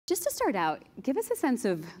Just to start out, give us a sense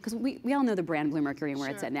of, because we all know the brand Bluemercury and where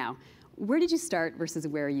it's at now. Where did you start versus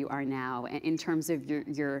where you are now in terms of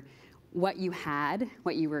your what you had,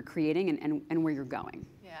 what you were creating, and where you're going?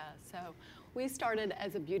 Yeah, so we started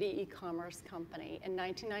as a beauty e-commerce company in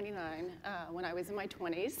 1999 when I was in my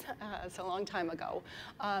 20s, so a long time ago,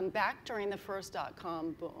 back during the first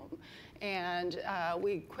 .com boom. And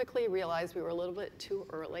we quickly realized we were a little bit too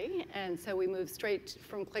early, and so we moved straight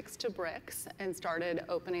from clicks to bricks and started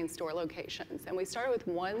opening store locations. And we started with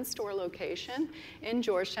one store location in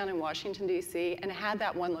Georgetown in Washington, D.C., and had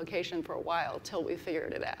that one location for a while till we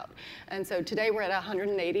figured it out. And so today we're at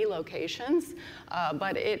 180 locations,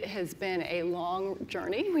 but it has been a long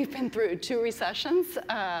journey. We've been through 2 recessions,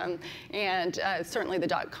 and certainly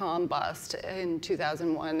the .com bust in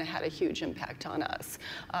 2001 had a huge impact on us.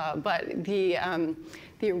 But the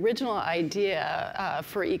original idea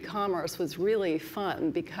for e-commerce was really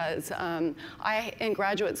fun because in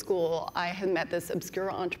graduate school, I had met this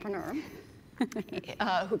obscure entrepreneur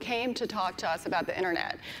who came to talk to us about the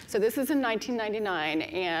internet. So this is in 1999,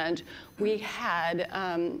 and we had,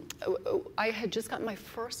 I had just gotten my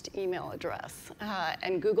first email address,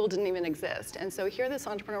 and Google didn't even exist. And so here this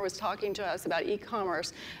entrepreneur was talking to us about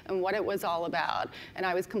e-commerce and what it was all about, and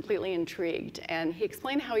I was completely intrigued. And he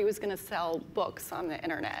explained how he was going to sell books on the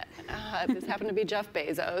internet. This happened to be Jeff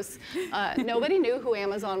Bezos. Nobody knew who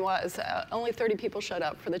Amazon was. Only 30 people showed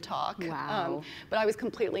up for the talk. Wow. But I was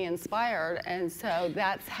completely inspired, and so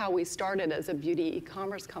that's how we started as a beauty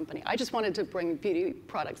e-commerce company. I just wanted to bring beauty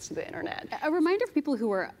products to the internet. A reminder for people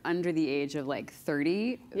who are under the age of like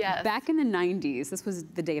 30, yes. Back in the 90s, this was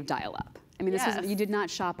the day of dial-up. I mean, this was, you did not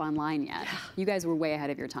shop online yet. You guys were way ahead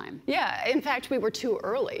of your time. Yeah, in fact, we were too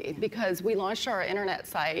early because we launched our internet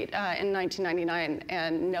site in 1999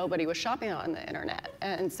 and nobody was shopping on the internet.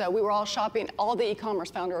 And so we were all shopping, all the e-commerce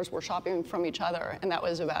founders were shopping from each other, and that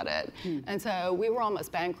was about it. And so we were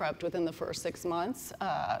almost bankrupt within the first 6 months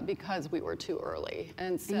because we were too early.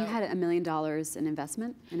 And so you had $1 million in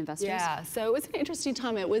investment, in investors? Yeah, so it was an interesting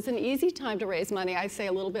time. It was an easy time to raise money. I say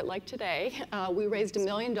a little bit like today. We raised $1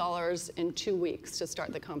 million in 2 weeks to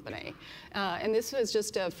start the company. And this was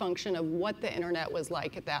just a function of what the internet was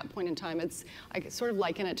like at that point in time. I sort of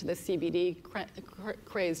liken it to the CBD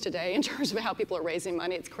craze today in terms of how people are raising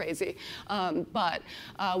money. It's crazy. But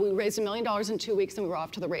we raised $1 million in 2 weeks and we were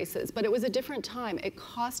off to the races. But it was a different time. It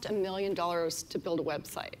cost $1 million to build a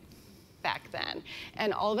website back then.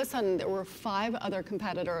 And all of a sudden, there were 5 other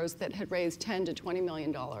competitors that had raised $10 to $20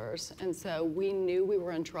 million. And so we knew we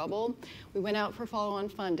were in trouble. We went out for follow-on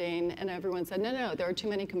funding, and everyone said, no, no, there are too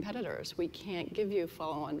many competitors. We can't give you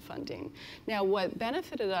follow-on funding. Now, what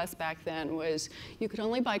benefited us back then was you could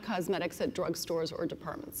only buy cosmetics at drugstores or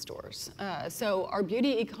department stores. So our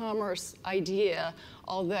beauty e-commerce idea,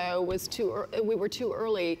 although we were too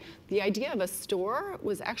early, the idea of a store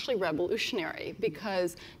was actually revolutionary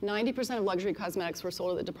because 90% of luxury cosmetics were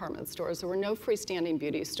sold at the department stores. There were no freestanding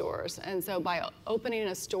beauty stores. And so by opening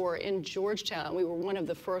a store in Georgetown, we were one of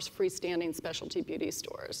the first freestanding specialty beauty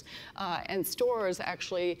stores. And stores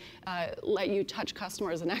actually let you touch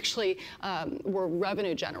customers and actually were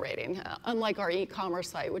revenue generating, unlike our e-commerce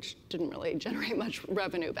site, which didn't really generate much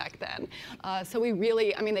revenue back then. So we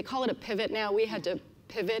really, I mean, they call it a pivot now. We had to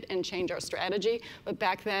pivot and change our strategy, but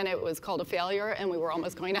back then it was called a failure and we were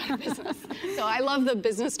almost going out of business. So I love the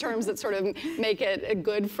business terms that sort of make it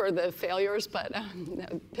good for the failures, but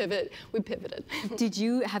no, pivot, we pivoted. Did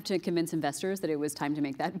you have to convince investors that it was time to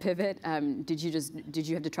make that pivot? Did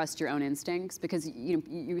you have to trust your own instincts? Because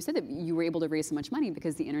you said that you were able to raise so much money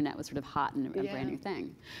because the internet was sort of hot and a brand new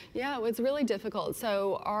thing. Yeah, it was really difficult.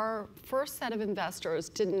 So our first set of investors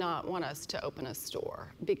did not want us to open a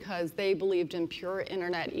store because they believed in pure internet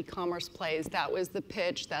e-commerce plays. That was the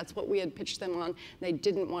pitch. That's what we had pitched them on. They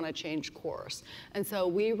didn't want to change course. And so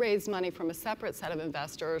we raised money from a separate set of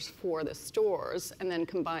investors for the stores and then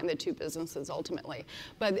combined the 2 businesses ultimately.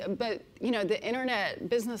 But you know, the internet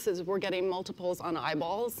businesses were getting multiples on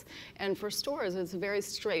eyeballs, and for stores it's a very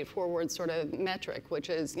straightforward sort of metric, which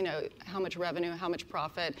is, you know, how much revenue, how much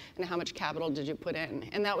profit, and how much capital did you put in.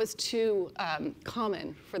 And that was too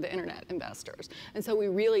common for the internet investors. And so we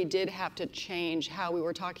really did have to change how we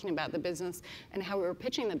were talking about the business and how we were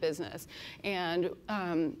pitching the business. And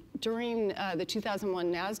during the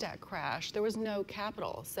 2001 NASDAQ crash, there was no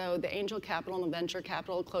capital. So the angel capital and the venture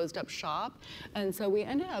capital closed up shop. And so we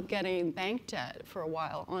ended up getting bank debt for a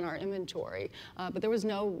while on our inventory. But there was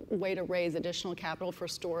no way to raise additional capital for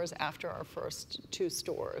stores after our first 2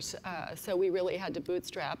 stores. So we really had to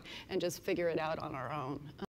bootstrap and just figure it out on our own.